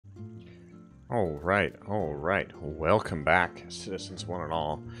All right. Welcome back, citizens one and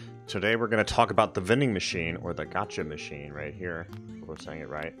all. Today we're going to talk about the vending machine, or the gacha machine right here. If we're saying it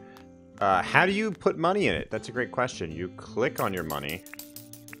right. How do you put money in it? That's a great question. You click on your money,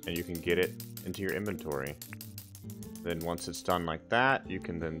 and you can get it into your inventory. Then once it's done like that, you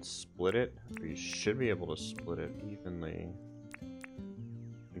can then split it. You should be able to split it evenly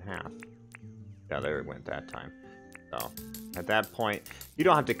in half. Yeah, there it went that time. So at that point, you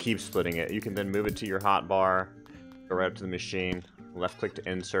don't have to keep splitting it. You can then move it to your hotbar, go right up to the machine, left click to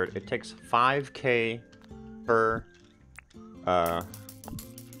insert. It takes 5K per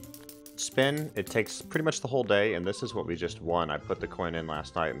spin. It takes pretty much the whole day, and this is what we just won. I put the coin in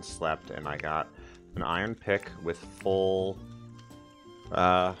last night and slept, and I got an iron pick with full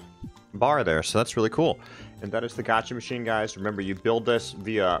bar there, so that's really cool. And that is the gacha machine, guys. Remember, you build this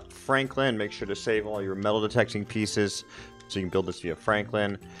via Franklin. Make sure to save all your metal detecting pieces so you can build this via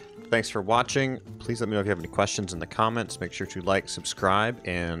Franklin. Thanks for watching. Please let me know if you have any questions in the comments. Make sure to like, subscribe,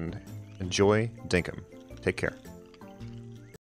 and enjoy Dinkum. Take care.